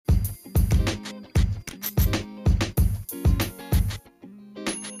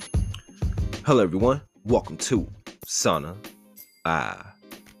Hello, everyone. Welcome to Sana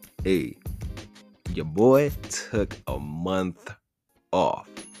IE. Your boy took a month off.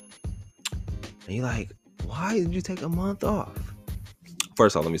 And you're like, why did you take a month off?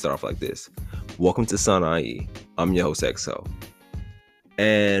 First off, let me start off like this. Welcome to Sana IE. I'm your host, XO.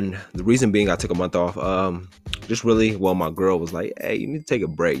 And the reason being I took a month off, my girl was like, hey, you need to take a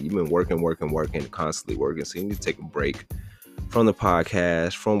break. You've been working, constantly working. So you need to take a break from the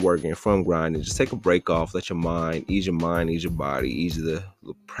podcast, from working, from grinding. Just take a break off. Let your mind, ease your body, ease the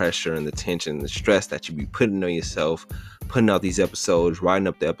pressure and the tension, the stress that you be putting on yourself, putting out these episodes, writing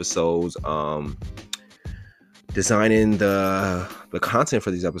up the episodes, designing the content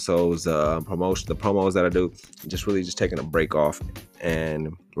for these episodes, the promos that I do. Just taking a break off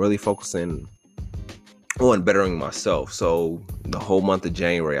and really focusing on bettering myself. So the whole month of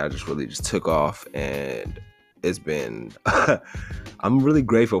January, I just took off, and it's been I'm really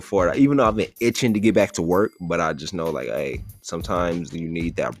grateful for it. Even though I've been itching to get back to work, but I just know, like, hey, sometimes you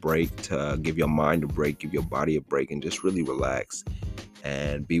need that break to give your mind a break, give your body a break, and just really relax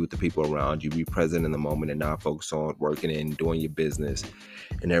and be with the people around you, be present in the moment and not focus on working and doing your business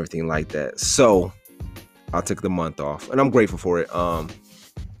and everything like that. So I took the month off, and I'm grateful for it.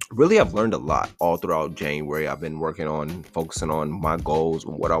 Really, I've learned a lot all throughout January. I've been focusing on my goals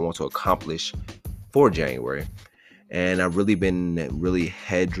and what I want to accomplish for January. And I've really been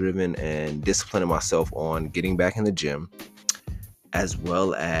head driven and disciplining myself on getting back in the gym, as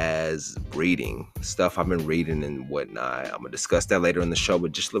well as reading stuff I've been reading and whatnot. I'm gonna discuss that later in the show,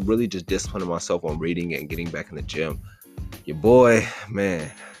 but just disciplining myself on reading and getting back in the gym. Your boy, man,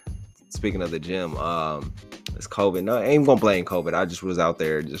 speaking of the gym, it's COVID. No, I ain't gonna blame COVID. I just was out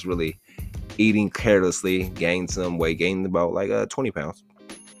there just really eating carelessly, gained some weight, gained about 20 pounds,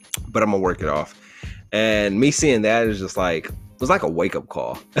 but I'm gonna work it off. And me seeing that is just like, it was like a wake-up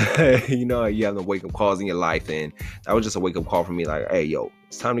call. You know, you have the wake-up calls in your life, and that was just a wake-up call for me. Like, hey, yo,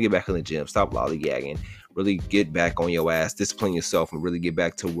 it's time to get back in the gym. Stop lollygagging. Really get back on your ass, discipline yourself, and really get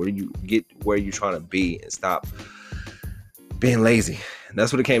back to where you're trying to be, and stop being lazy. And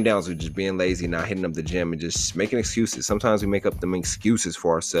that's what it came down to, just being lazy, not hitting up the gym and just making excuses. Sometimes we make up them excuses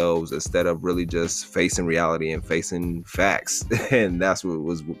for ourselves instead of really just facing reality and facing facts. And that's what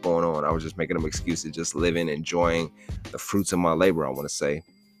was going on. I was just making them excuses, just living, enjoying the fruits of my labor, I want to say.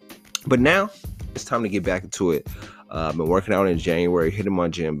 But now it's time to get back into it. I've been working out in January, hitting my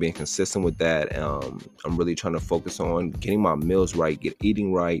gym, being consistent with that. I'm really trying to focus on getting my meals right,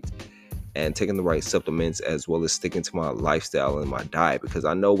 eating right, and taking the right supplements, as well as sticking to my lifestyle and my diet, because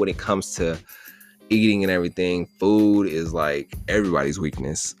I know when it comes to eating and everything, food is like everybody's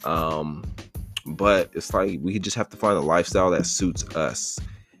weakness. But it's like we just have to find a lifestyle that suits us.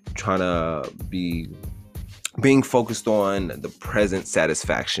 Trying to being focused on the present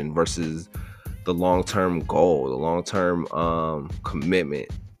satisfaction versus the long-term goal, the long-term commitment,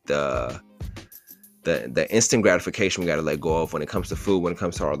 the instant gratification we got to let go of when it comes to food, when it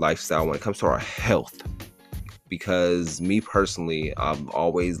comes to our lifestyle, when it comes to our health. Because me personally, I'm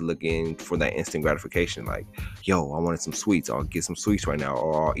always looking for that instant gratification. Like, yo, I wanted some sweets. I'll get some sweets right now,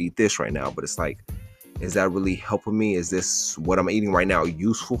 or I'll eat this right now. But it's like, is that really helping me? Is this what I'm eating right now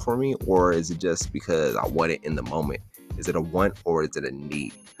useful for me? Or is it just because I want it in the moment? Is it a want or is it a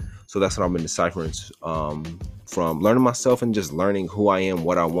need? So that's what I've been deciphering from learning myself and just learning who I am,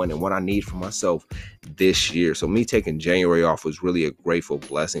 what I want, and what I need for myself this year. So me taking January off was really a grateful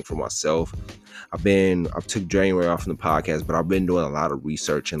blessing for myself. I took January off from the podcast, but I've been doing a lot of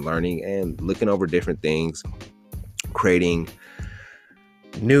research and learning and looking over different things, creating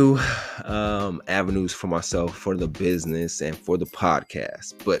new avenues for myself, for the business, and for the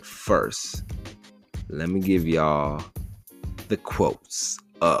podcast. But first, let me give y'all the quotes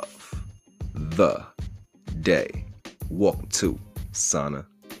of the day. Welcome to Sana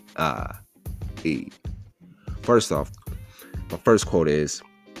IE. First off, my first quote is,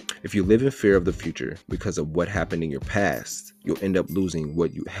 if you live in fear of the future because of what happened in your past, you'll end up losing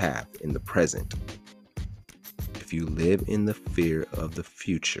what you have in the present. If you live in the fear of the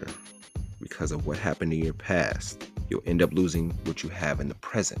future because of what happened in your past, you'll end up losing what you have in the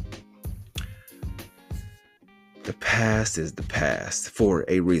present. The past is the past for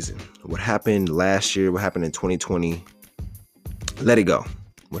a reason. What happened last year, what happened in 2020, let it go.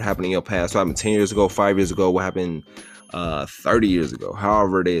 What happened in your past, what happened 10 years ago, 5 years ago, what happened 30 years ago,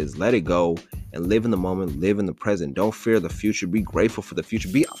 however it is, let it go and live in the moment, live in the present. Don't fear the future. Be grateful for the future.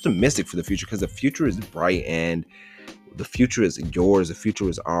 Be optimistic for the future, because the future is bright and the future is yours. The future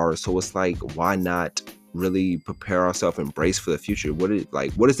is ours. So it's like, why not really prepare ourselves, embrace for the future? What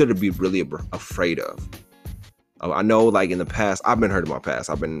is there to be really afraid of? I know, like in the past, I've been hurt in my past.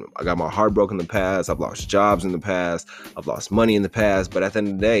 I got my heart broken in the past. I've lost jobs in the past. I've lost money in the past. But at the end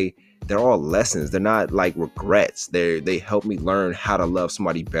of the day, they're all lessons. They're not like regrets. They help me learn how to love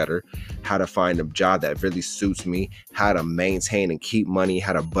somebody better, how to find a job that really suits me, how to maintain and keep money,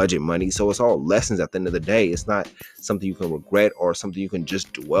 how to budget money. So it's all lessons at the end of the day. It's not something you can regret or something you can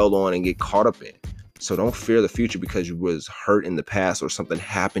just dwell on and get caught up in. So don't fear the future because you was hurt in the past or something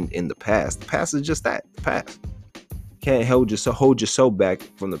happened in the past. The past is just that, the past. Can't hold your soul back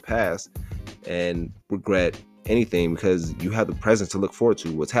from the past and regret anything because you have the present to look forward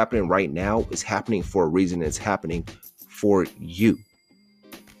to. What's happening right now is happening for a reason. It's happening for you.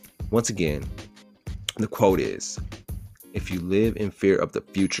 Once again, the quote is, if you live in fear of the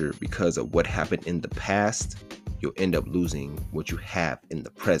future because of what happened in the past, you'll end up losing what you have in the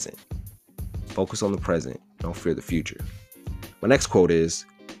present. Focus on the present. Don't fear the future. My next quote is,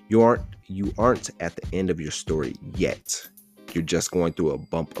 you aren't at the end of your story yet. You're just going through a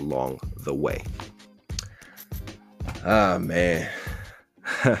bump along the way. Ah, man.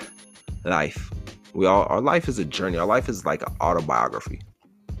 Life. Our life is a journey. Our life is like an autobiography.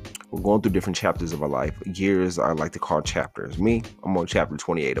 We're going through different chapters of our life. Years I like to call chapters. Me, I'm on chapter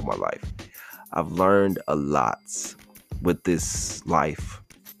 28 of my life. I've learned a lot with this life.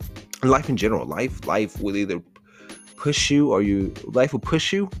 Life in general. Life will either push you life will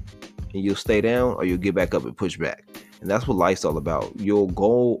push you and you'll stay down, or you'll get back up and push back. And that's what life's all about. You'll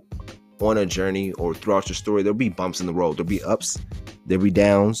go on a journey, or throughout your story, there'll be bumps in the road. There'll be ups, there'll be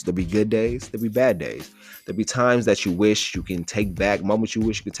downs, there'll be good days, there'll be bad days. There'll be times that you wish you can take back, moments you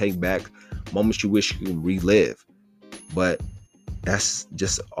wish you could take back, moments you wish you can relive. But that's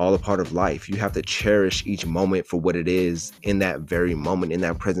just all a part of life. You have to cherish each moment for what it is in that very moment, in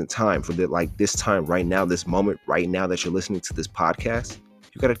that present time. For this time right now, this moment right now that you're listening to this podcast,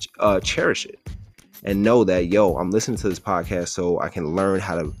 you gotta cherish it and know that, I'm listening to this podcast so I can learn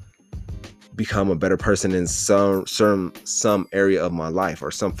how to become a better person in some area of my life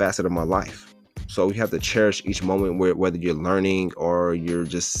or some facet of my life. So you have to cherish each moment, whether you're learning or you're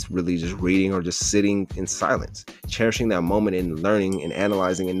just really just reading or just sitting in silence. Cherishing that moment and learning and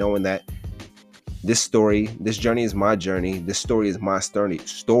analyzing and knowing that this journey is my journey. This story is my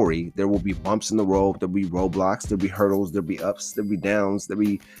story. There will be bumps in the road. There'll be roadblocks. There'll be hurdles. There'll be ups. There'll be downs. There'll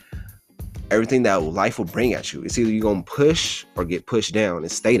be everything that life will bring at you. It's either you're going to push or get pushed down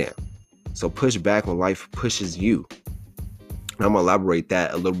and stay down. So push back when life pushes you. And I'm going to elaborate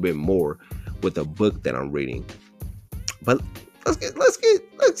that a little bit more with a book that I'm reading. But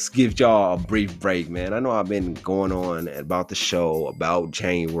let's give y'all a brief break, man. I know I've been going on about the show, about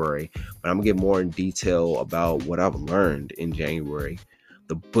January, but I'm gonna get more in detail about what I've learned in January,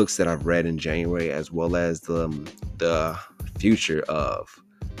 the books that I've read in January, as well as the future of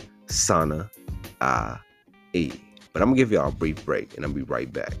Sana A.E. But I'm gonna give y'all a brief break and I'll be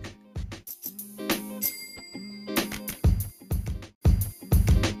right back.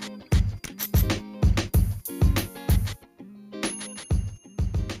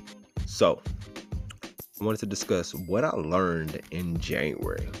 So, I wanted to discuss what I learned in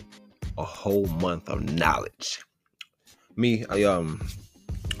January. A whole month of knowledge.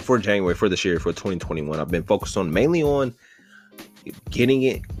 For January, for this year, for 2021, I've been focused mainly on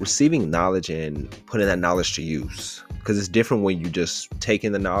receiving knowledge and putting that knowledge to use. Because it's different when you just take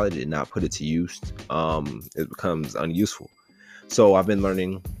in the knowledge and not put it to use. It becomes unuseful. So I've been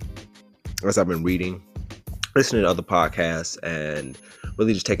learning as I've been reading, listening to other podcasts, and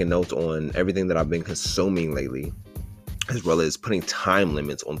really just taking notes on everything that I've been consuming lately, as well as putting time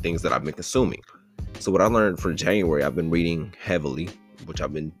limits on things that I've been consuming. So what I learned for January, I've been reading heavily, which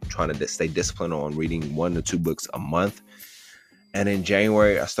I've been trying to stay disciplined on, reading 1 to 2 books a month. And in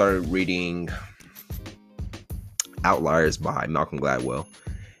January, I started reading Outliers by Malcolm Gladwell.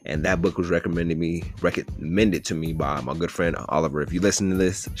 And that book was recommended to me by my good friend Oliver. If you listen to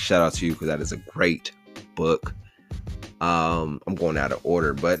this, shout out to you, because that is a great book. I'm going out of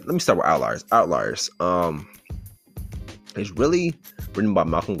order, but let me start with Outliers. Outliers. It's really written by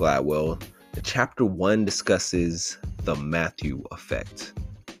Malcolm Gladwell. The chapter 1 discusses the Matthew effect.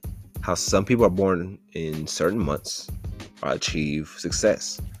 How some people are born in certain months or achieve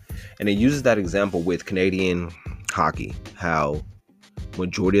success. And it uses that example with Canadian hockey, how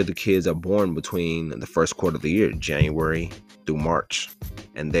majority of the kids are born between the first quarter of the year, January through March,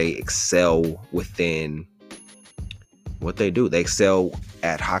 and they excel within what they do. They excel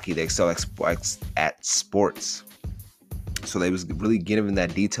at hockey. They excel at sports. So they was really giving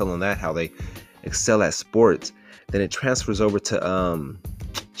that detail on that, how they excel at sports. Then it transfers over to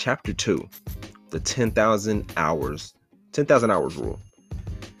chapter 2, the 10,000 hours rule.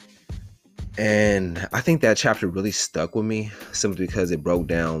 And I think that chapter really stuck with me simply because it broke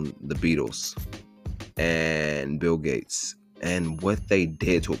down the Beatles and Bill Gates and what they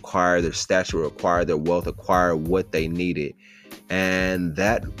did to acquire their stature, acquire their wealth, acquire what they needed. And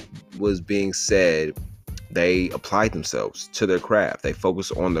that was being said, they applied themselves to their craft. They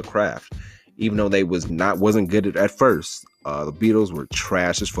focused on the craft, even though they wasn't good at first. The Beatles were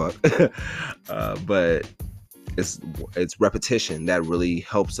trash as fuck, but it's repetition that really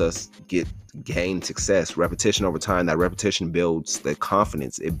helps us gain success. Repetition over time. That repetition builds the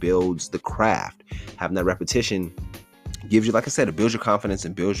confidence. It builds the craft. Having that repetition gives you, like I said, it builds your confidence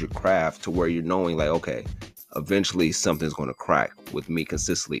and builds your craft to where you're knowing like, okay, eventually something's going to crack with me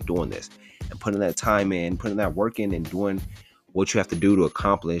consistently doing this and putting that time in, putting that work in, and doing what you have to do to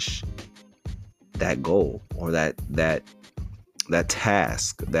accomplish that goal or that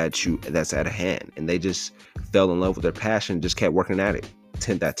task that's at hand. And they just fell in love with their passion, just kept working at it.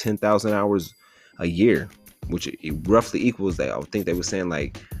 10,000 hours a year, which roughly equals that. I would think they were saying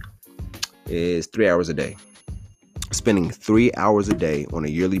like is 3 hours a day. Spending 3 hours a day on a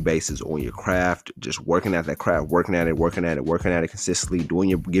yearly basis on your craft, just working at that craft, working at it consistently,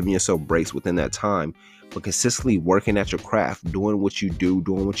 giving yourself breaks within that time, but consistently working at your craft, doing what you do,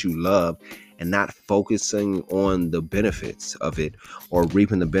 doing what you love, and not focusing on the benefits of it or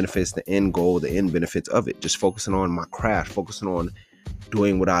reaping the benefits, the end goal, the end benefits of it. Just focusing on my craft, focusing on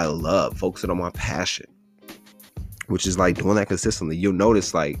doing what I love, focusing on my passion, which is like doing that consistently. You'll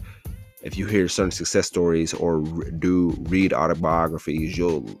notice, like, if you hear certain success stories or read autobiographies,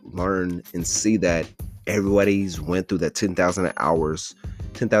 you'll learn and see that everybody's went through that 10,000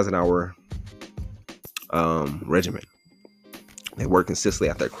 hour regimen. They work consistently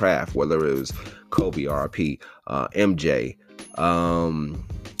at their craft, whether it was Kobe, RP, MJ,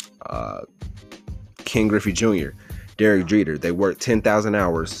 Ken Griffey Jr., Derek Jeter. They worked 10,000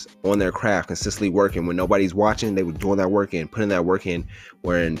 hours on their craft, consistently working. When nobody's watching, they were doing that work in, putting that work in.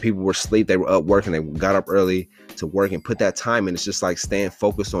 When people were asleep, they were up working. They got up early to work and put that time in. It's just like staying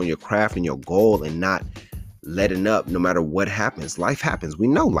focused on your craft and your goal and not letting up no matter what happens. Life happens. We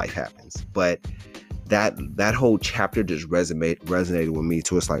know life happens. But that whole chapter just resonated with me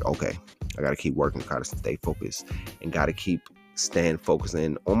too. It's like, okay, I got to keep working, got to stay focused, and got to keep staying focused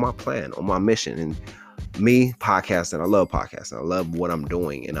in on my plan, on my mission. And me podcasting, I love podcasting. I love what I'm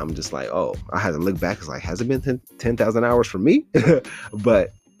doing. And I'm just like, oh, I had to look back. It's like, has it been 10,000 hours for me?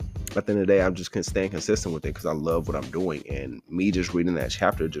 But at the end of the day, I'm just staying consistent with it because I love what I'm doing. And me just reading that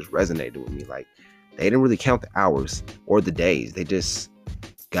chapter just resonated with me. Like, they didn't really count the hours or the days. They just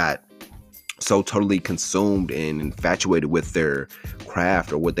got so totally consumed and infatuated with their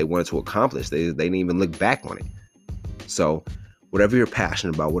craft or what they wanted to accomplish. They didn't even look back on it. So whatever you're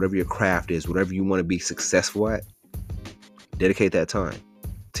passionate about, whatever your craft is, whatever you want to be successful at, dedicate that time.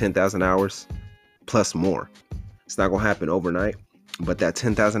 10,000 hours plus more. It's not going to happen overnight, but that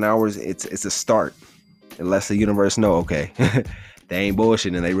 10,000 hours, it's a start. Unless the universe know, okay, they ain't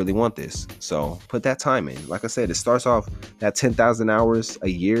bullshitting and they really want this. So put that time in. Like I said, it starts off that 10,000 hours a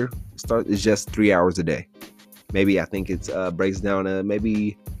year. It's just 3 hours a day. Maybe I think it breaks down to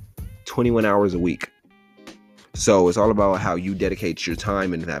maybe 21 hours a week. So it's all about how you dedicate your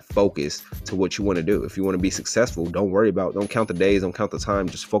time and that focus to what you want to do. If you want to be successful, don't count the days, don't count the time.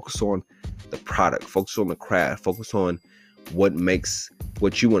 Just focus on the product, focus on the craft, focus on what makes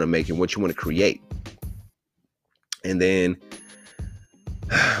what you want to make and what you want to create. And then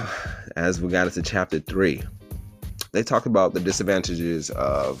as we got into chapter 3, they talk about the disadvantages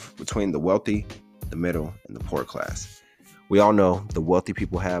between the wealthy, the middle, and the poor class. We all know the wealthy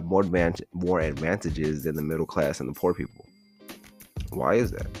people have more advantages than the middle class and the poor people. Why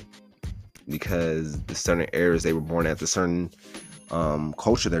is that? Because the certain areas they were born at, the certain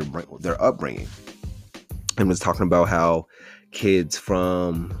culture, their upbringing. And was talking about how kids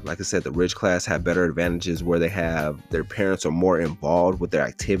from, like I said, the rich class have better advantages where their parents are more involved with their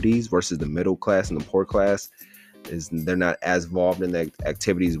activities versus the middle class and the poor class. They're not as involved in the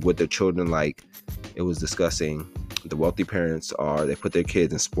activities with their children. Like it was discussing, the wealthy parents they put their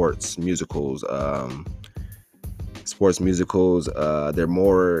kids in sports musicals. They're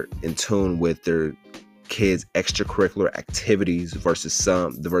more in tune with their kids' extracurricular activities versus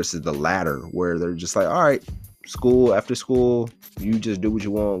the latter, where they're just like, all right, after school, you just do what you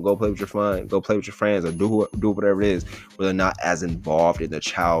want, go play with your friends, or do whatever it is, where they're not as involved in the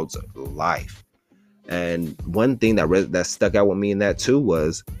child's life. And one thing that stuck out with me in that too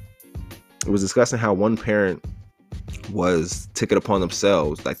was it was discussing how one parent was taking upon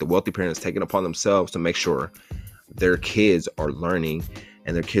themselves, like the wealthy parents taking upon themselves to make sure their kids are learning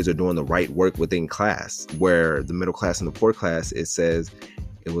and their kids are doing the right work within class, where the middle class and the poor class, it says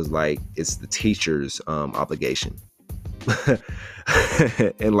it was like it's the teacher's obligation.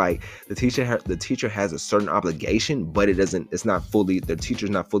 And like the teacher has a certain obligation, but it's not fully, the teacher's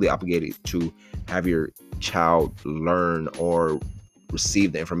not fully obligated to have your child learn or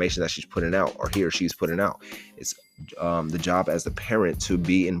receive the information that she's putting out, or he or she's putting out. It's the job as the parent to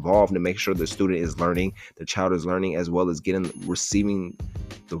be involved and make sure the student is learning, the child is learning, as well as receiving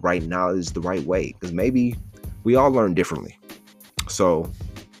the right knowledge the right way, because maybe we all learn differently. So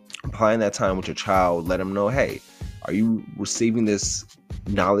applying that time with your child, let them know, hey, are you receiving this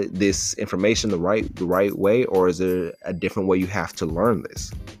knowledge, this information the right way, or is there a different way you have to learn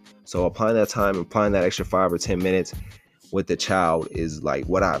this? So applying that time, applying that extra 5 or 10 minutes with the child is like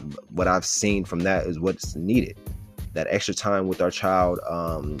what I've seen from that is what's needed. That extra time with our child,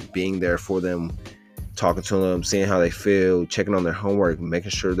 being there for them, talking to them, seeing how they feel, checking on their homework,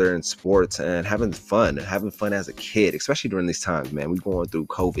 making sure they're in sports, and having fun as a kid, especially during these times, man. We're going through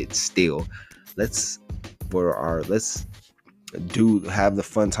COVID still. Let's have the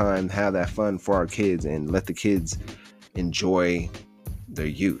fun time, have that fun for our kids, and let the kids enjoy their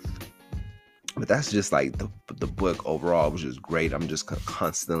youth. But that's just like the book overall, which is great. I'm just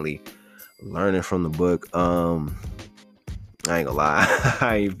constantly learning from the book. I ain't gonna lie,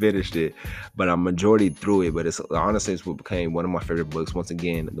 I ain't finished it, but I'm majority through it. But it's honestly, it's what became one of my favorite books. Once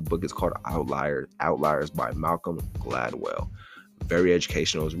again, the book is called Outliers by Malcolm Gladwell. Very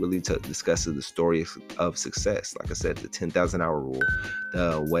educational. It really discusses the story of success. Like I said, the 10,000 hour rule,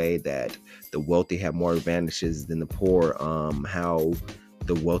 the way that the wealthy have more advantages than the poor, how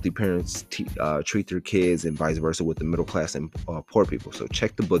the wealthy parents treat their kids, and vice versa with the middle class and poor people. So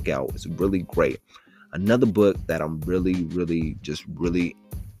check the book out. It's really great. Another book that I'm really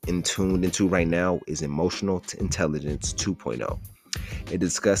in tuned into right now is Emotional Intelligence 2.0. It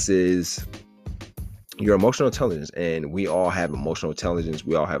discusses your emotional intelligence, and we all have emotional intelligence.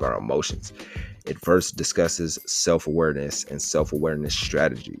 We all have our emotions. It first discusses self-awareness and self-awareness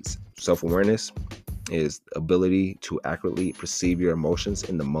strategies. Self-awareness is ability to accurately perceive your emotions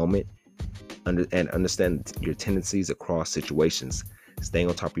in the moment and understand your tendencies across situations, staying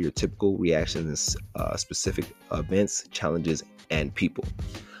on top of your typical reactions in specific events, challenges, and people.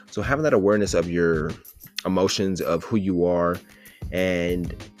 So having that awareness of your emotions, of who you are,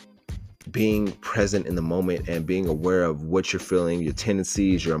 and being present in the moment and being aware of what you're feeling, your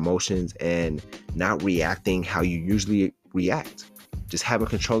tendencies, your emotions, and not reacting how you usually react. Just having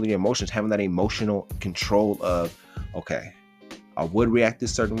control of your emotions, having that emotional control of, okay, I would react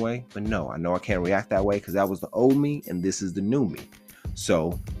this certain way, but no, I know I can't react that way because that was the old me and this is the new me.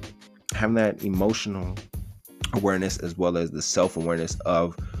 So having that emotional awareness as well as the self-awareness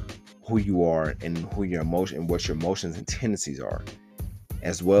of who you are and who your emotion and what your emotions and tendencies are,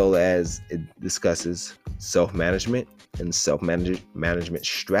 as well as it discusses self-management and self-management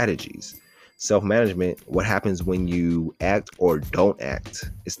strategies. Self-management, what happens when you act or don't act,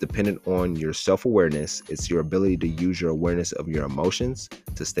 it's dependent on your self-awareness. It's your ability to use your awareness of your emotions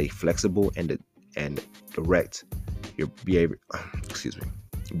to stay flexible and direct your behavior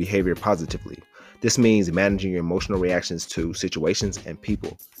positively. This means managing your emotional reactions to situations and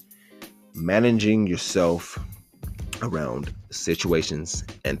people. Managing yourself around situations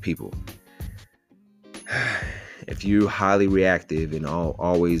and people. If you're highly reactive and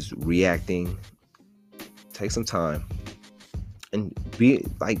always reacting, take some time and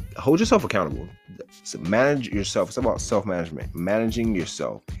hold yourself accountable. So manage yourself. It's about self-management, managing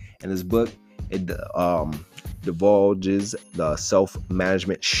yourself. And this book, it divulges the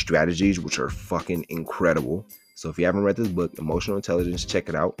self-management strategies, which are fucking incredible. So if you haven't read this book, Emotional Intelligence, check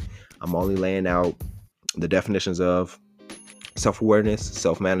it out. I'm only laying out the definitions of self-awareness,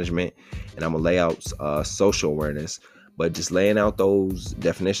 self-management, and I'm gonna lay out social awareness, but just laying out those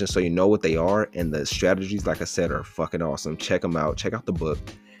definitions so you know what they are, and the strategies, like I said, are fucking awesome. Check them out. Check out the book,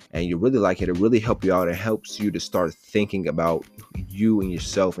 and you really like it. It really helps you out. It helps you to start thinking about you and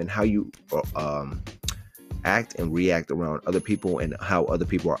yourself and how you act and react around other people and how other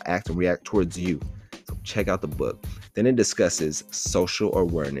people act and react towards you. So check out the book. Then it discusses social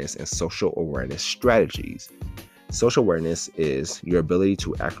awareness and social awareness strategies. Social awareness is your ability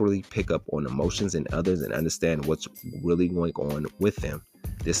to accurately pick up on emotions in others and understand what's really going on with them.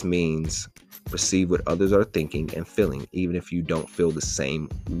 This means perceive what others are thinking and feeling, even if you don't feel the same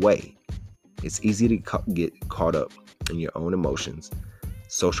way. It's easy to get caught up in your own emotions.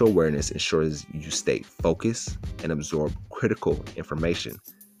 Social awareness ensures you stay focused and absorb critical information.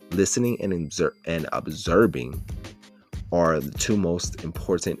 Listening and observing are the two most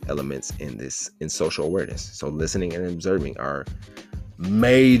important elements in social awareness. So listening and observing are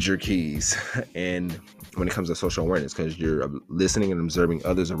major keys in when it comes to social awareness, because you're listening and observing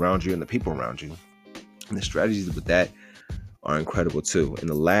others around you and the people around you. And the strategies with that are incredible too. And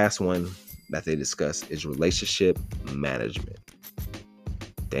the last one that they discuss is relationship management.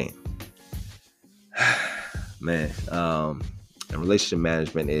 Damn. Man, and relationship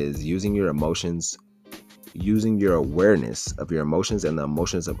management is using your awareness of your emotions and the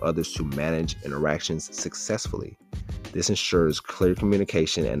emotions of others to manage interactions successfully. This ensures clear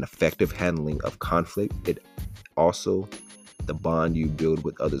communication and effective handling of conflict. It also the bond you build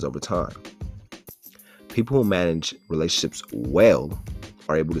with others over time. People who manage relationships well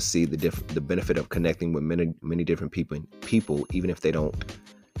are able to see the benefit of connecting with many different people, even if they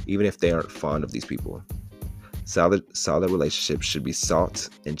aren't fond of these people. Solid relationships should be sought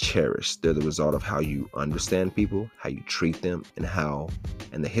and cherished. They're the result of how you understand people, how you treat them,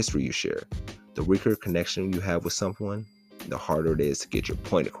 and the history you share. The weaker connection you have with someone, the harder it is to get your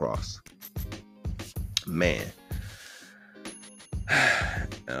point across. Man.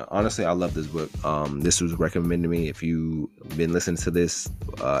 Honestly, I love this book. This was recommended to me. If you've been listening to this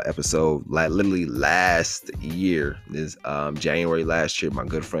episode, literally last year, this January last year, my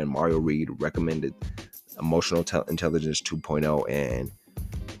good friend Mario Reed recommended Emotional Intelligence 2.0, and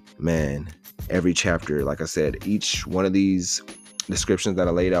man, every chapter, like I said, each one of these descriptions that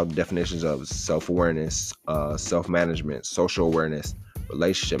I laid out, the definitions of self-awareness, self-management, social awareness,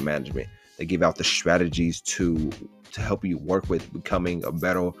 relationship management, they give out the strategies to help you work with becoming a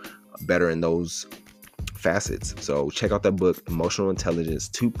better in those facets. So check out that book, Emotional Intelligence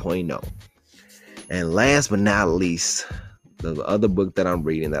 2.0. And last but not least, the other book that I'm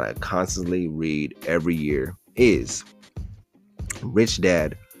reading that I constantly read every year is Rich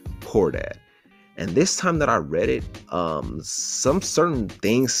Dad, Poor Dad. And this time that I read it, some certain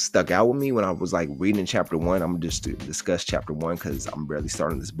things stuck out with me when I was like reading chapter 1. I'm just to discuss chapter 1 because I'm barely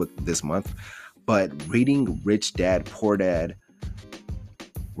starting this book this month. But reading Rich Dad, Poor Dad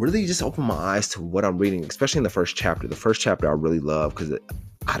really just opened my eyes to what I'm reading, especially in the first chapter. The first chapter I really love because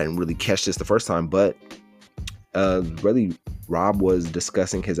I didn't really catch this the first time, but really Rob was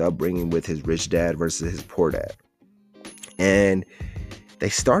discussing his upbringing with his rich dad versus his poor dad. And they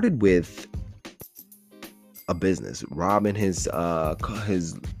started with a business. Rob and his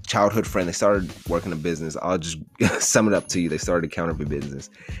childhood friend, they started working a business. I'll just sum it up to you. They started a counterfeit business,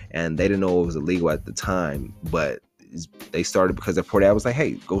 and they didn't know it was illegal at the time, but they started because their poor dad was like,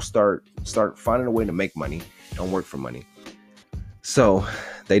 hey, go start finding a way to make money. Don't work for money. So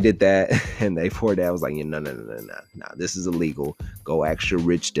they did that, and their poor dad was like, no, this is illegal. Go ask your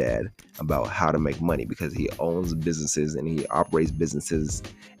rich dad about how to make money, because he owns businesses and he operates businesses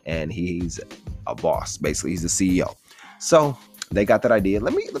and he's a boss. Basically, he's the CEO. So they got that idea.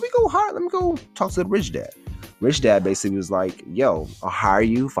 Let me go talk to the rich dad. Rich dad basically was like, yo, I'll hire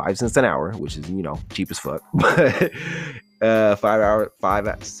you 5 cents an hour, which is, cheap as fuck. But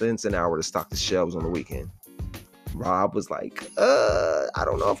 5 cents an hour to stock the shelves on the weekend. Rob was like, I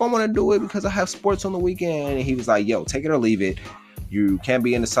don't know if I want to do it because I have sports on the weekend. And he was like, yo, take it or leave it. You can't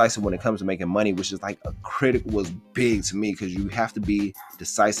be indecisive when it comes to making money, which is like was big to me, because you have to be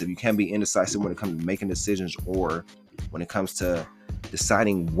decisive. You can't be indecisive when it comes to making decisions, or when it comes to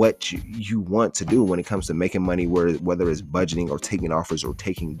deciding what you want to do when it comes to making money, whether it's budgeting or taking offers or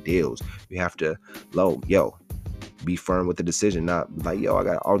taking deals. You have to be firm with the decision, not like,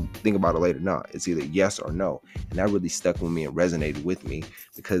 I'll think about it later. No, it's either yes or no. And that really stuck with me and resonated with me,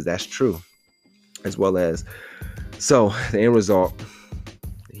 because that's true. As well as, so the end result,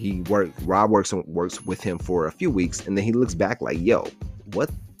 Rob works with him for a few weeks, and then he looks back like, yo,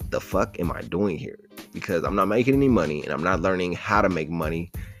 what the fuck am I doing here? Because I'm not making any money and I'm not learning how to make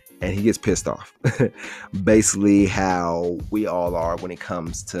money. And he gets pissed off. Basically how we all are when it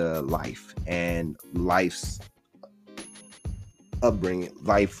comes to life and life's upbringing,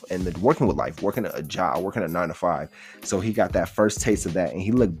 life and working a job, working a 9 to 5. So he got that first taste of that, and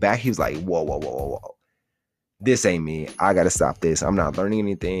he looked back, he was like, whoa, this ain't me. I gotta stop this. I'm not learning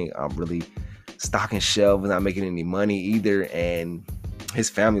anything. I'm really stocking shelves, not making any money either. And his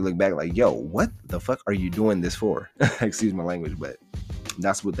family looked back like, yo, what the fuck are you doing this for? Excuse my language, but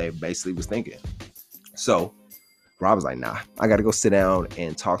that's what they basically was thinking. So Rob was like, nah, I gotta go sit down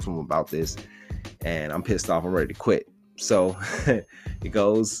and talk to him about this, and I'm pissed off, I'm ready to quit. So he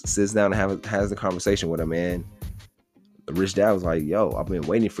goes, sits down and has the conversation with him, and the rich dad was like, yo, I've been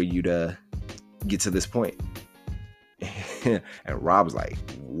waiting for you to get to this point. And Rob was like,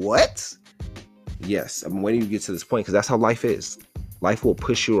 what? Yes, I've been waiting to get to this point, because that's how life is. Life will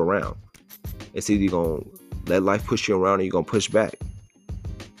push you around. It's either you're going to let life push you around or you're going to push back.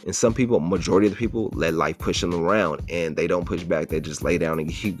 And some people, majority of the people, let life push them around and they don't push back. They just lay down and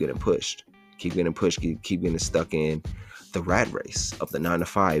keep getting pushed. keep getting pushed, keep getting stuck in the rat race of the 9 to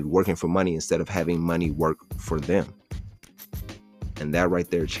 5, working for money instead of having money work for them. And that right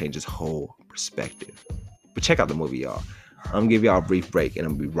there changes whole perspective. But check out the movie, y'all. I'm gonna give y'all a brief break and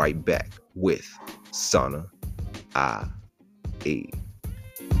I'm gonna be right back with Sana I.E.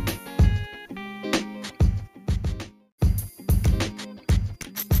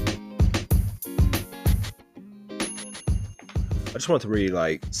 I just want to read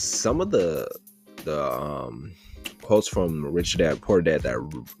like some of the quotes from Rich Dad Poor Dad that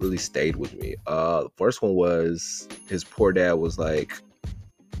really stayed with me. The first one was his poor dad was like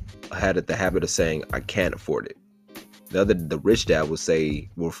had the habit of saying, "I can't afford it." The rich dad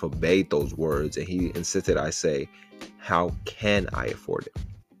would forbade those words, and he insisted I say, "How can I afford it?"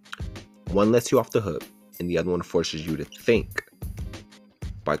 One lets you off the hook, and the other one forces you to think.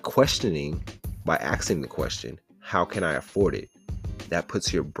 By asking the question, "How can I afford it?" that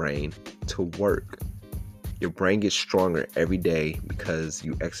puts your brain to work. Your brain gets stronger every day because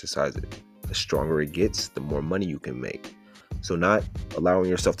you exercise it. The stronger it gets, the more money you can make. So not allowing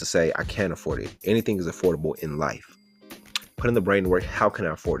yourself to say, "I can't afford it." Anything is affordable in life. Putting the brain to work, how can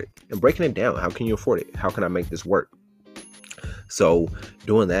I afford it? And breaking it down, how can you afford it? How can I make this work? So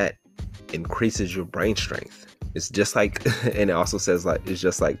doing that increases your brain strength. It's just like, and it also says like, it's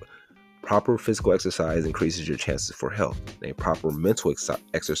just like proper physical exercise increases your chances for health. And proper mental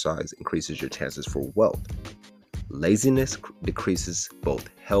exercise increases your chances for wealth. Laziness decreases both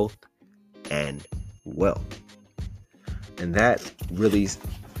health and wealth. And that really is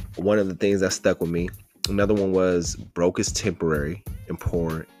one of the things that stuck with me. Another one was broke is temporary and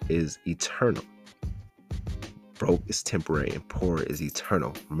poor is eternal. Broke is temporary and poor is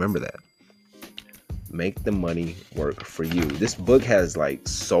eternal. Remember that. Make the money work for you. This book has like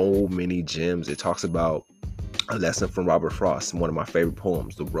so many gems. It talks about a lesson from Robert Frost, one of my favorite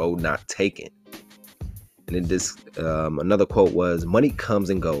poems, The Road Not Taken. And in this, another quote was, "Money comes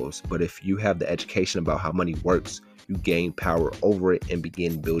and goes, but if you have the education about how money works, you gain power over it and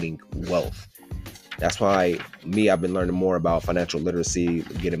begin building wealth." That's why I've been learning more about financial literacy,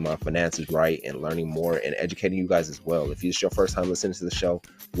 getting my finances right, and learning more and educating you guys as well. If it's your first time listening to the show,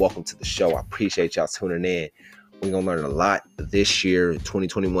 welcome to the show. I appreciate y'all tuning in. We're going to learn a lot this year,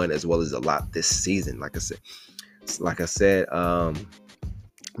 2021, as well as a lot this season. Like I said, I'm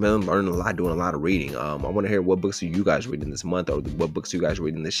learning a lot, doing a lot of reading. I want to hear what books are you guys reading this month, or what books you guys are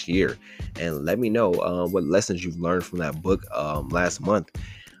reading this year, and let me know what lessons you've learned from that book last month.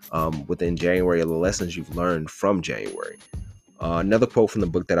 Within January, or the lessons you've learned from January. Another quote from the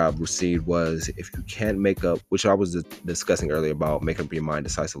book that I've received was, "If you can't make up," which I was discussing earlier about making up your mind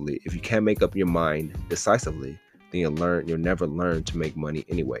decisively. "If you can't make up your mind decisively, then you'll never learn to make money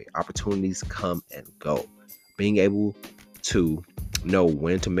anyway. Opportunities come and go. Being able to know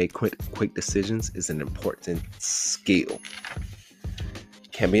when to make quick decisions is an important skill."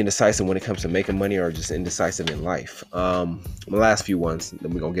 Can be indecisive when it comes to making money, or just indecisive in life. My last few ones,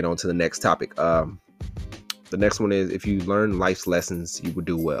 then we're gonna get on to the next topic. The next one is, if you learn life's lessons, you will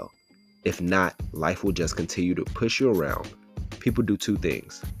do well. If not, life will just continue to push you around. People do two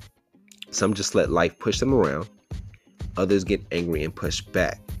things. Some just let life push them around. Others get angry and push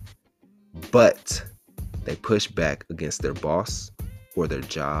back. But they push back against their boss, or their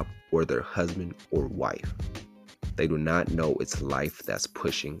job, or their husband or wife. They do not know it's life that's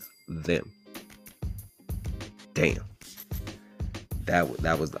pushing them. Damn.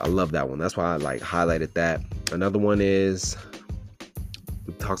 That was I love that one. That's why I highlighted that. Another one is,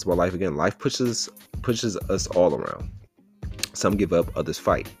 it talks about life again. Life pushes us all around. Some give up, others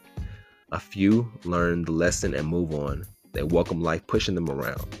fight. A few learn the lesson and move on. They welcome life pushing them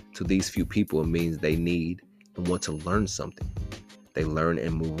around. To these few people, it means they need and want to learn something. They learn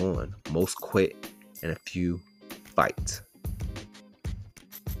and move on. Most quit, and a few fight.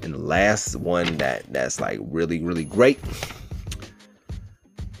 And the last one that's like really, really great,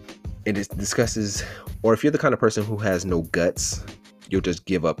 it discusses, or if you're the kind of person who has no guts, you'll just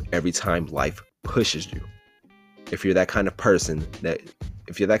give up every time life pushes you. If you're that kind of person,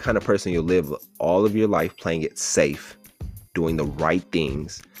 you'll live all of your life playing it safe, doing the right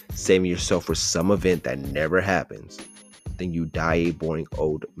things, saving yourself for some event that never happens. Then you die a boring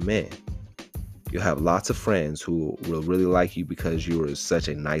old man. You'll have lots of friends who will really like you because you are such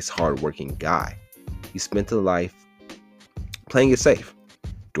a nice, hardworking guy. You spent a life playing it safe,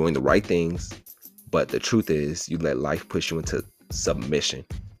 doing the right things, but the truth is you let life push you into submission.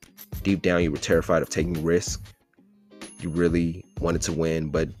 Deep down, you were terrified of taking risks. You really wanted to win,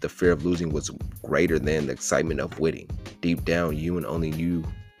 but the fear of losing was greater than the excitement of winning. Deep down, you and only you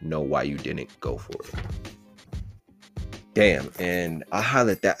know why you didn't go for it. Damn. And I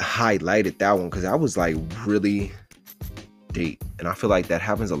highlighted that one because I was like really deep. And I feel like that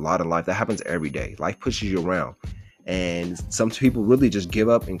happens a lot in life. That happens every day. Life pushes you around. And some people really just give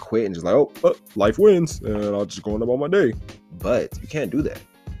up and quit and just like, oh, life wins and I'll just go on about my day. But you can't do that.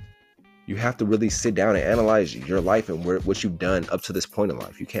 You have to really sit down and analyze your life and what you've done up to this point in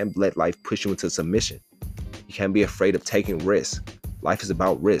life. You can't let life push you into submission. You can't be afraid of taking risks. Life is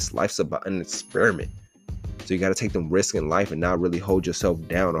about risk. Life's about an experiment. So you got to take them risks in life and not really hold yourself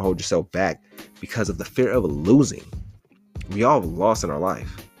down or hold yourself back because of the fear of losing. We all have lost in our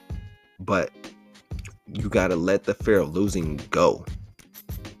life, but you got to let the fear of losing go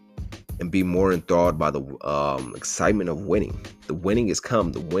and be more enthralled by the excitement of winning. The winning is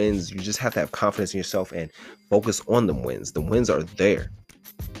come. The wins, you just have to have confidence in yourself and focus on the wins. The wins are there.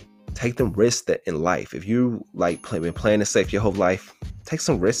 Take them risks that in life. If you like been playing it safe your whole life, take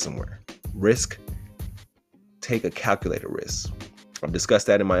some risks somewhere. Take a calculated risk. I've discussed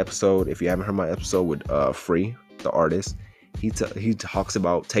that in my episode. If you haven't heard my episode with Free, the artist, he talks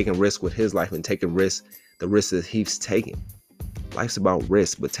about taking risks with his life and taking risks, the risks that he's taking. Life's about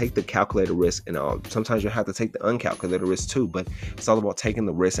risk, but take the calculated risk, and sometimes you have to take the uncalculated risk too. But it's all about taking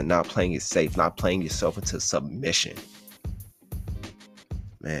the risk and not playing it safe, not playing yourself into submission.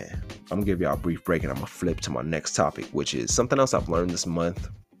 Man, I'm gonna give y'all a brief break, and I'm gonna flip to my next topic, which is something else I've learned this month,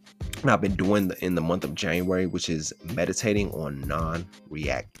 and I've been doing in the month of January, which is meditating on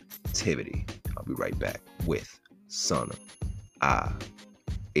non-reactivity. I'll be right back with Sana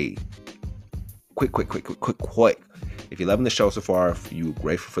I.E. Quick. If you're loving the show so far, if you're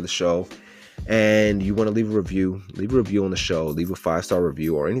grateful for the show, and you want to leave a review on the show, leave a 5-star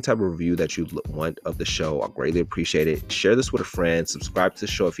review or any type of review that you want of the show. I greatly appreciate it. Share this with a friend. Subscribe to the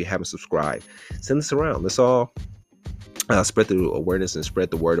show if you haven't subscribed. Send this around. Let's all spread the awareness and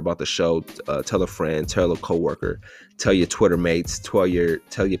spread the word about the show. Tell a friend, tell a coworker, tell your Twitter mates, tell your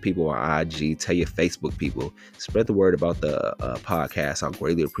people on IG, tell your Facebook people. Spread the word about the podcast. I'll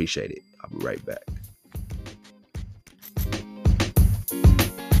greatly appreciate it. I'll be right back.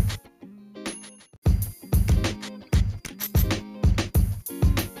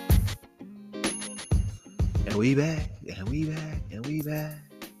 And we back.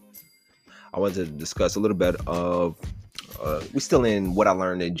 I wanted to discuss a little bit of we're still in what I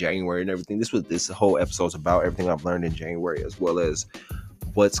learned in January and everything. This whole episode's about everything I've learned in January, as well as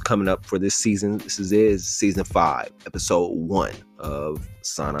what's coming up for this season. This is season 5, episode 1 of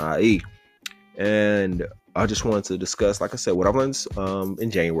Sana I.E. And I just wanted to discuss, like I said, what I've learned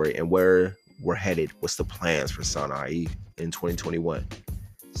in January and where we're headed. What's the plans for Sana I.E. in 2021?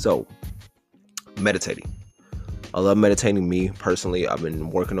 So, meditating. I love meditating. Me personally, I've been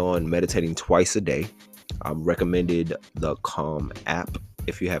working on meditating twice a day. I've recommended the Calm app.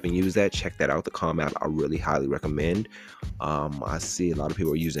 If you haven't used that, check that out. The Calm app, I really highly recommend. I see a lot of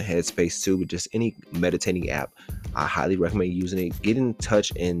people are using Headspace too, but just any meditating app, I highly recommend using it. Get in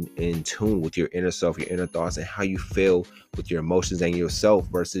touch and in tune with your inner self, your inner thoughts, and how you feel with your emotions and yourself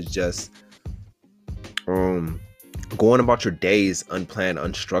versus just going about your days unplanned,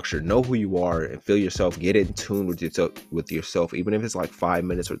 unstructured. Know who you are and feel yourself. Get in tune with yourself, even if it's like 5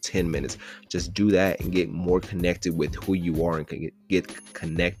 minutes or 10 minutes. Just do that and get more connected with who you are and get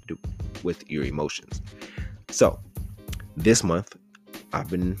connected with your emotions. So this month,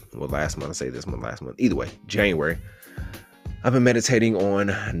 last month, either way, January, I've been meditating on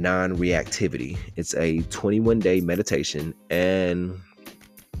non-reactivity. It's a 21-day meditation, and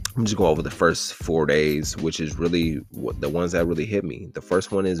I'm just going over the first 4 days, which is really the ones that really hit me. The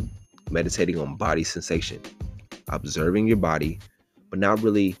first one is meditating on body sensation, observing your body, but not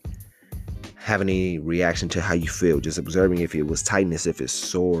really having any reaction to how you feel. Just observing if it was tightness, if it's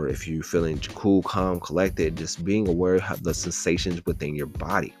sore, if you're feeling cool, calm, collected, just being aware of the sensations within your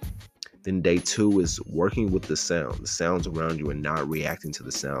body. Then day 2 is working with the sounds around you and not reacting to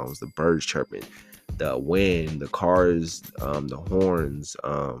the sounds, the birds chirping, the wind, the cars, the horns,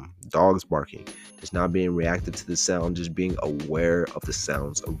 dogs barking. Just not being reactive to the sound, just being aware of the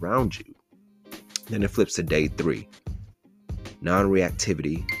sounds around you. Then it flips to day 3.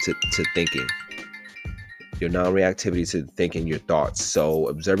 Non-reactivity to thinking. Your non-reactivity to thinking your thoughts. So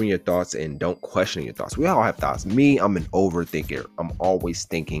observing your thoughts and don't question your thoughts. We all have thoughts. Me, I'm an overthinker. I'm always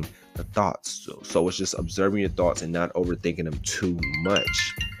thinking the thoughts. So it's just observing your thoughts and not overthinking them too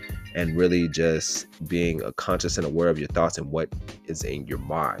much. And really just being conscious and aware of your thoughts and what is in your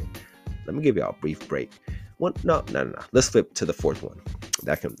mind. Let me give y'all a brief break. No. Let's flip to the fourth one.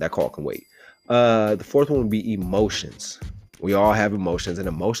 That call can wait. The fourth one would be emotions. We all have emotions, and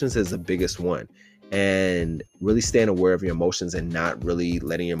emotions is the biggest one. And really staying aware of your emotions and not really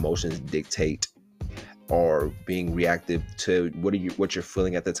letting your emotions dictate or being reactive to what you're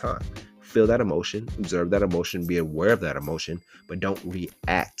feeling at the time. Feel that emotion, observe that emotion, be aware of that emotion, but don't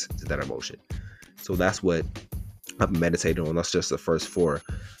react to that emotion. So that's what I've meditated on. That's just the first 4.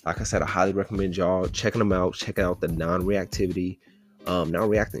 Like I said, I highly recommend y'all checking them out. Check out the non-reactivity, not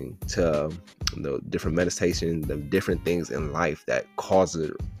reacting to the different meditation, the different things in life that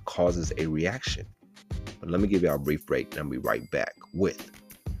causes a reaction. But let me give y'all a brief break, and I'll be right back with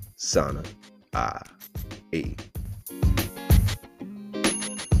Sana I.E.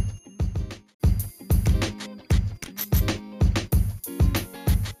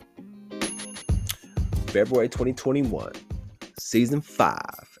 February 2021, Season 5,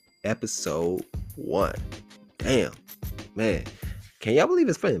 Episode 1. Damn, man. Can y'all believe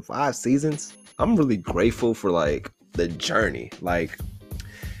it's been 5 seasons? I'm really grateful for, the journey.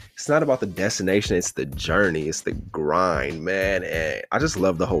 It's not about the destination, it's the journey, it's the grind, man. And I just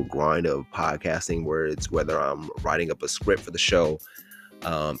love the whole grind of podcasting, whether I'm writing up a script for the show,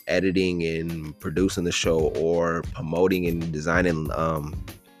 editing and producing the show, or promoting and designing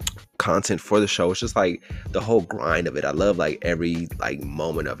content for the show. It's just the whole grind of it. I love every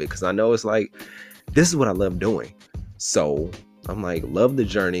moment of it, because I know it's this is what I love doing. So I'm love the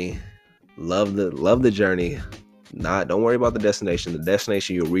journey, love the journey. Don't worry about the destination. The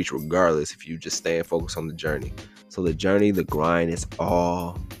destination you'll reach regardless if you just stay and focus on the journey. So the journey, the grind, is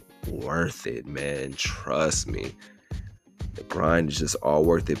all worth it, man. Trust me. The grind is just all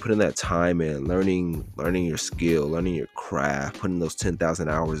worth it. Putting that time in, learning your skill, learning your craft, putting those 10,000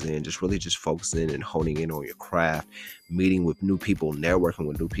 hours in, just focusing and honing in on your craft, meeting with new people, networking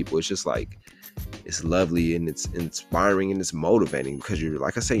with new people. It's just it's lovely and it's inspiring and it's motivating, because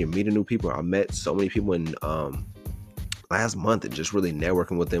you're meeting new people. I met so many people in last month and just really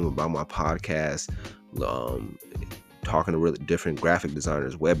networking with them about my podcast, talking to really different graphic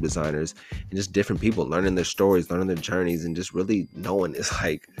designers, web designers, and just different people, learning their stories, learning their journeys, and just really knowing it's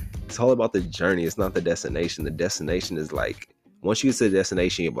all about the journey. It's not the destination. The destination is once you get to the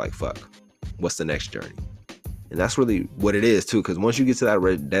destination, you're fuck, what's the next journey? And that's really what it is too, because once you get to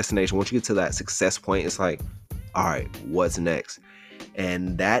that destination, once you get to that success point, it's all right, what's next?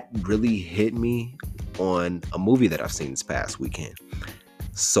 And that really hit me on a movie that I've seen this past weekend,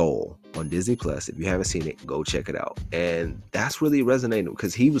 Soul, on Disney Plus. If you haven't seen it, go check it out. And that's really resonating,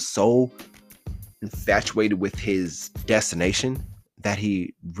 because he was so infatuated with his destination that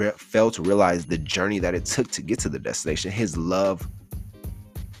he failed to realize the journey that it took to get to the destination. His love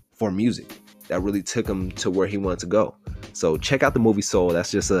for music that really took him to where he wanted to go. So check out the movie Soul.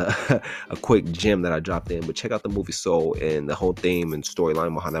 That's just a quick gem that I dropped in. But check out the movie Soul, and the whole theme and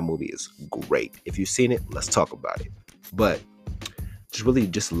storyline behind that movie is great. If you've seen it, let's talk about it. But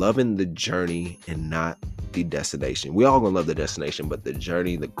just loving the journey and not the destination. We all gonna love the destination, but the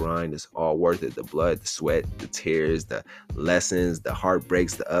journey, the grind is all worth it. The blood, the sweat, the tears, the lessons, the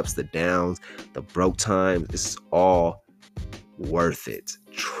heartbreaks, the ups, the downs, the broke times. It's all worth it.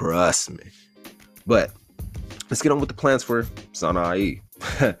 Trust me. But let's get on with the plans for Sana I.E.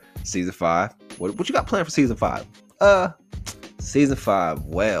 Season 5. What you got planned for Season 5? Season 5.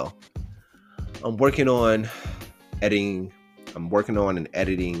 Well, I'm working on editing on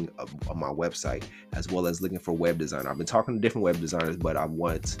my website, as well as looking for web designer. I've been talking to different web designers, but I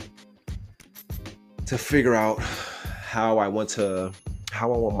want to figure out how I want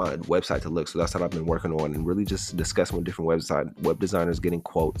my website to look. So that's what I've been working on, and really just discussing with different web designers, getting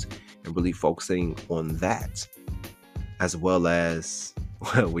quotes, and really focusing on that. As well as,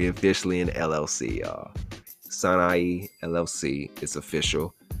 we officially an LLC, y'all. Sana I.E. LLC, it's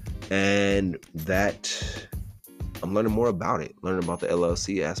official. And that, I'm learning more about it, learning about the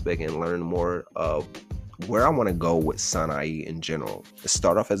LLC aspect, and learning more of where I want to go with Sana I.E. in general. It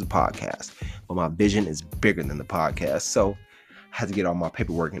start off as a podcast, but my vision is bigger than the podcast. So I had to get all my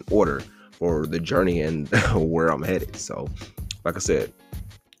paperwork in order for the journey and where I'm headed. So, like I said,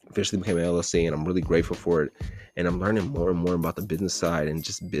 officially became an LLC, and I'm really grateful for it. And I'm learning more and more about the business side and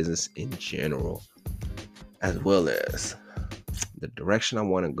just business in general, as well as the direction I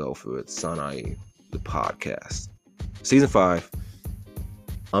want to go for Sana I.E., the podcast. Season 5,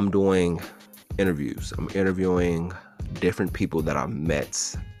 I'm doing interviews. I'm interviewing different people that I've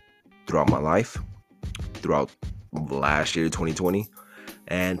met throughout my life, throughout last year, 2020,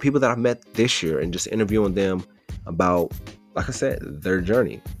 and people that I've met this year, and just interviewing them about, like I said, their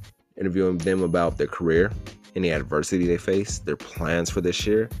journey, interviewing them about their career, any adversity they face, their plans for this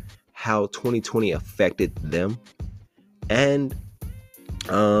year, how 2020 affected them, and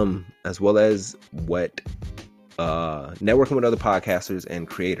as well as what networking with other podcasters and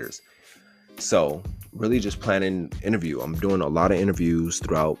creators. So really just planning interview. I'm doing a lot of interviews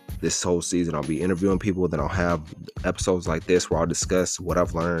throughout this whole season. I'll be interviewing people, then I'll have episodes like this where I'll discuss what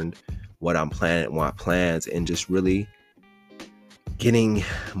I've learned, what I'm planning, my plans, and just really getting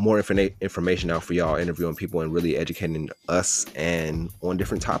more information out for y'all, interviewing people and really educating us and on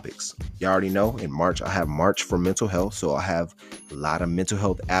different topics. Y'all already know in March, I have March for mental health. So I have a lot of mental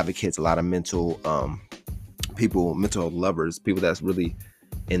health advocates, a lot of mental people, mental health lovers, people that's really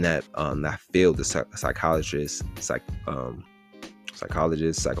in that field, the psychologists,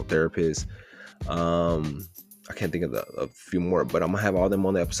 psychotherapists. I can't think of a few more, but I'm gonna have all them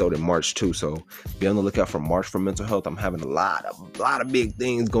on the episode in March too. So be on the lookout for March for mental health. I'm having a lot of big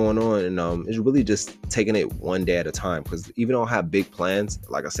things going on, and it's really just taking it one day at a time. Because even though I have big plans,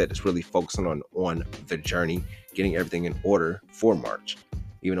 like I said, it's really focusing on the journey, getting everything in order for March.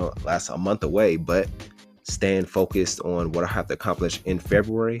 Even though it lasts a month away, but staying focused on what I have to accomplish in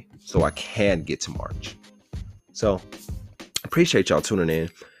February so I can get to March. So appreciate y'all tuning in.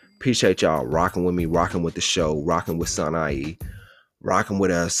 Appreciate y'all rocking with me, rocking with the show, rocking with Sana'i, rocking with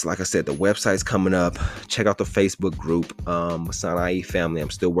us. Like I said, the website's coming up. Check out the Facebook group, Sana'i Family.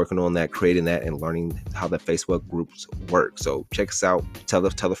 I'm still working on that, creating that, and learning how the Facebook groups work. So check us out. Tell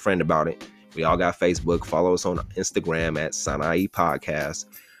a friend about it. We all got Facebook. Follow us on Instagram at Sana'i Podcast.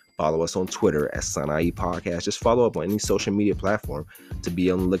 Follow us on Twitter at Sana'i Podcast. Just follow up on any social media platform to be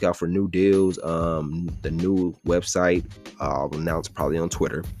on the lookout for new deals. The new website I'll announce probably on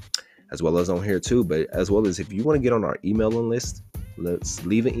Twitter, as well as on here too. But as well as if you want to get on our emailing list, let's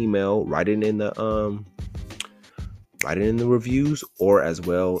leave an email, write it in the reviews, or as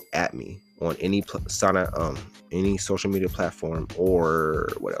well at me on any any social media platform, or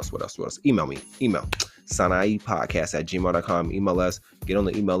what else? Email me. Sana'iPodcast@gmail.com. Email us. Get on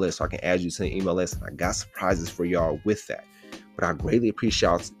the email list so I can add you to the email list. I got surprises for y'all with that. But I greatly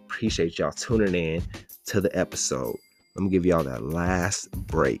appreciate y'all tuning in to the episode. Let me give y'all that last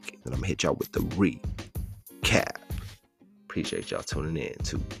break, and I'm gonna hit y'all with the recap. Appreciate y'all tuning in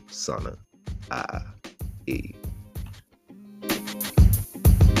to Sana'i.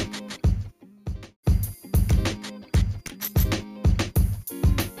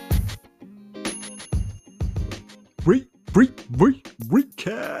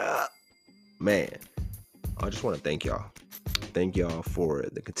 Recap. Man, I just want to thank y'all. Thank y'all for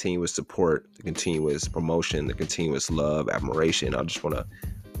the continuous support, the continuous promotion, the continuous love, admiration. I just want to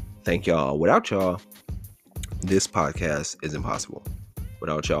thank y'all. Without y'all, this podcast is impossible.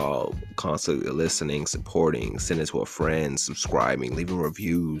 Without y'all constantly listening, supporting, sending to a friend, subscribing, leaving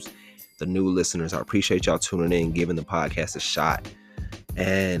reviews, the new listeners, I appreciate y'all tuning in, giving the podcast a shot.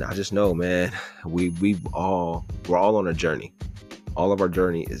 And I just know, man, we're all on a journey. All of our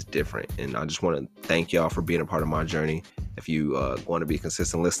journey is different, and I just want to thank y'all for being a part of my journey. If you want to be a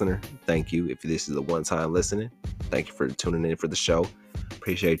consistent listener, thank you. If this is a one-time listening, thank you for tuning in for the show.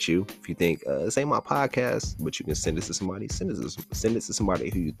 Appreciate you. If you think this ain't my podcast, but you can send it to somebody, send it to somebody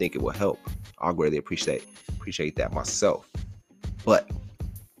who you think it will help. I'll greatly appreciate that myself. But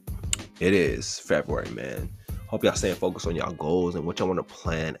it is February, man. Hope y'all staying focused on y'all goals and what y'all want to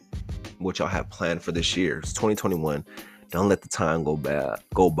plan, what y'all have planned for this year. It's 2021. Don't let the time go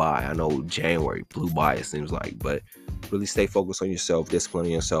by. I know January blew by, it seems like, but really stay focused on yourself, discipline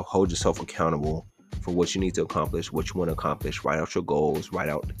yourself, hold yourself accountable for what you need to accomplish, what you want to accomplish. Write out your goals, write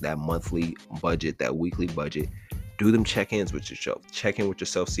out that monthly budget, that weekly budget. Do them check-ins with yourself. Check in with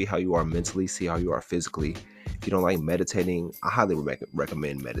yourself, see how you are mentally, see how you are physically. If you don't like meditating, I highly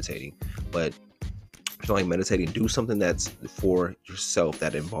recommend meditating, but if you don't like meditating, do something that's for yourself,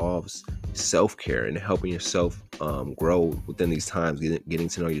 that involves self-care and helping yourself grow within these times, getting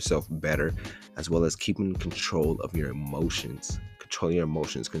to know yourself better, as well as keeping control of your emotions, controlling your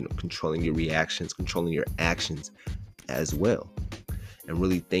reactions, controlling your actions as well, and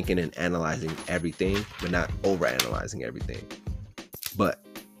really thinking and analyzing everything, but not overanalyzing everything. But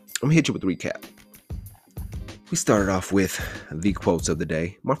I'm gonna hit you with a recap. We started off with the quotes of the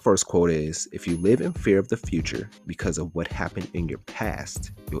day. My first quote is, if you live in fear of the future because of what happened in your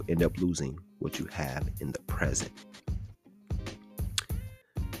past, you'll end up losing what you have in the present.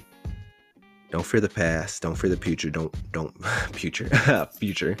 Don't fear the past. Don't fear the future. Don't future. The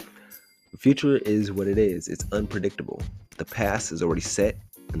future is what it is. It's unpredictable. The past is already set,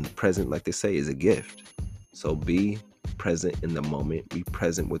 and the present, like they say, is a gift. So be present in the moment. Be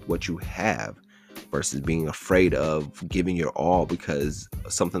present with what you have, versus being afraid of giving your all because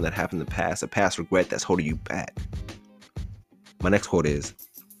of something that happened in the past, a past regret that's holding you back. My next quote is,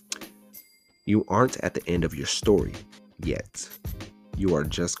 you aren't at the end of your story yet. You are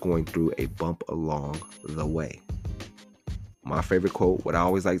just going through a bump along the way. my favorite quote, what I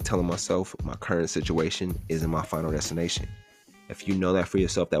always like telling myself, my current situation isn't my final destination. If you know that for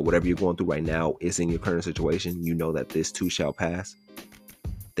yourself, that whatever you're going through right now isn't your current situation, you know that this too shall pass,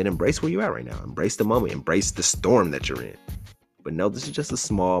 then embrace where you're at right now. Embrace the moment. Embrace the storm that you're in. But no, this is just a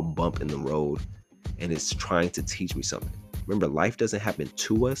small bump in the road, and it's trying to teach me something. Remember, life doesn't happen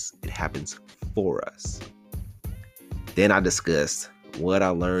to us, it happens for us. Then I discussed what I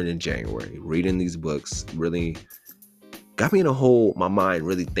learned in January. Reading these books really got me in my mind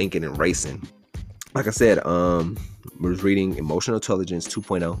really thinking and racing. Like I said, was reading Emotional Intelligence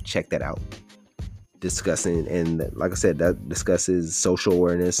 2.0. Check that out. Discussing, and like I said, that discusses social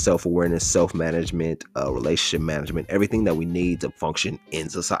awareness, self-awareness, self-management, relationship management, everything that we need to function in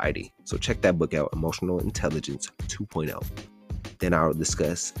society. So check that book out, Emotional Intelligence 2.0. Then I'll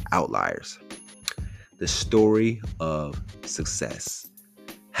discuss Outliers, the story of success,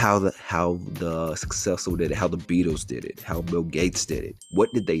 how the successful did it, how the Beatles did it, how Bill Gates did it. What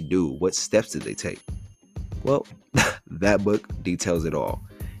did they do? What steps did they take? Well, that book details it all.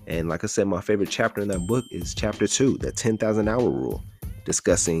 And like I said, my favorite chapter in that book is chapter 2, the 10,000 hour rule,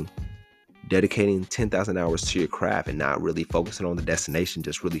 discussing dedicating 10,000 hours to your craft and not really focusing on the destination,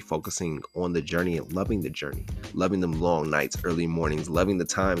 just really focusing on the journey and loving the journey, loving them long nights, early mornings, loving the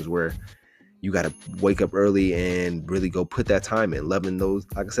times where you got to wake up early and really go put that time in, loving those,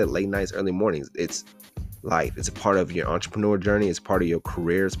 like I said, late nights, early mornings. It's life. It's a part of your entrepreneur journey. It's part of your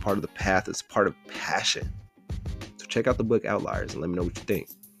career. It's part of the path. It's part of passion. So check out the book Outliers and let me know what you think.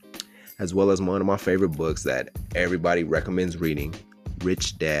 As well as one of my favorite books that everybody recommends reading,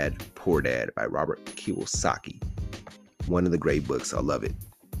 Rich Dad, Poor Dad by Robert Kiyosaki. One of the great books. I love it.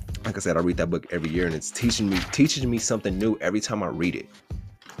 Like I said, I read that book every year and it's teaching me something new every time I read it.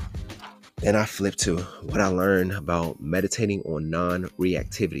 Then I flip to what I learned about meditating on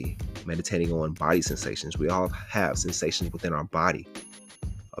non-reactivity, meditating on body sensations. We all have sensations within our body.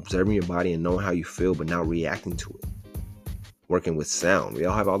 Observing your body and knowing how you feel, but not reacting to it. Working with sound. We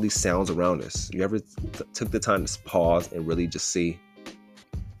all have all these sounds around us. You ever took the time to pause and really just see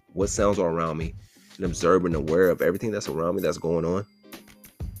what sounds are around me and observe and aware of everything that's around me that's going on?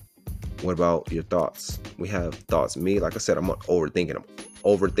 What about your thoughts? We have thoughts. Me, like I said, I'm overthinking. I'm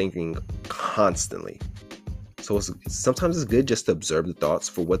overthinking constantly. So sometimes it's good just to observe the thoughts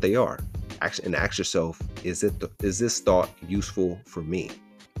for what they are. And ask yourself, is this thought useful for me?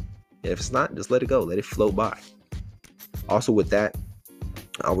 And if it's not, just let it go. Let it float by. Also with that,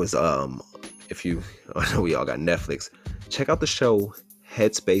 I know we all got Netflix, check out the show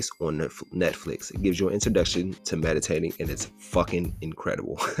Headspace on Netflix. It gives you an introduction to meditating and it's fucking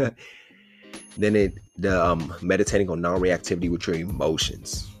incredible. Then meditating on non-reactivity with your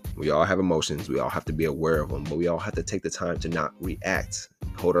emotions. We all have emotions. We all have to be aware of them, but we all have to take the time to not react,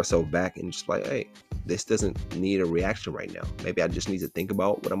 hold ourselves back and just like, hey, this doesn't need a reaction right now. Maybe I just need to think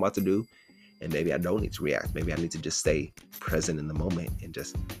about what I'm about to do. And maybe I don't need to react. Maybe I need to just stay present in the moment and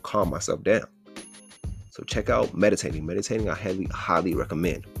just calm myself down. So check out meditating. Meditating, I highly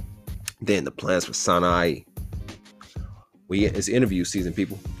recommend. Then the plans for Sanai. It's interview season,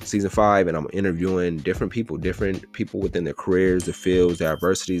 people. Season 5, and I'm interviewing different people within their careers, their fields, their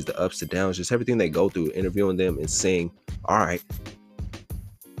adversities, the ups and downs, just everything they go through, interviewing them and saying, all right,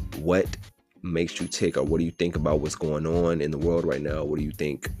 what makes you tick, or what do you think about what's going on in the world right now? What do you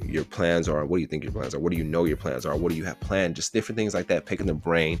think your plans are? What do you think your plans are? What do you know your plans are? What do you have planned? Just different things like that, picking the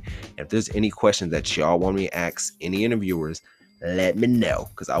brain. And if there's any questions that y'all want me to ask any interviewers, let me know,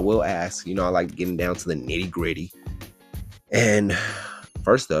 because I will ask. I like getting down to the nitty gritty. And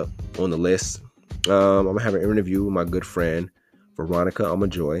first up on the list, I'm gonna have an interview with my good friend Veronica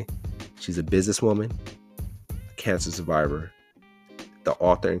Amajoy. She's a businesswoman, a cancer survivor, the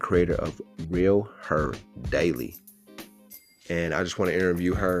author and creator of Real Her Daily. And I just want to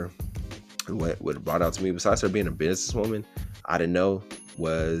interview her. What brought out to me, besides her being a businesswoman, I didn't know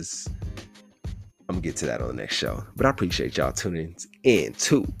was, I'm going to get to that on the next show. But I appreciate y'all tuning in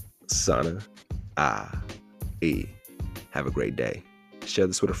to Sana IE. Have a great day. Share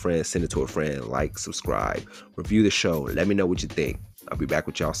this with a friend, send it to a friend, like, subscribe, review the show. Let me know what you think. I'll be back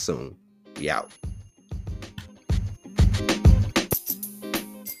with y'all soon. We out.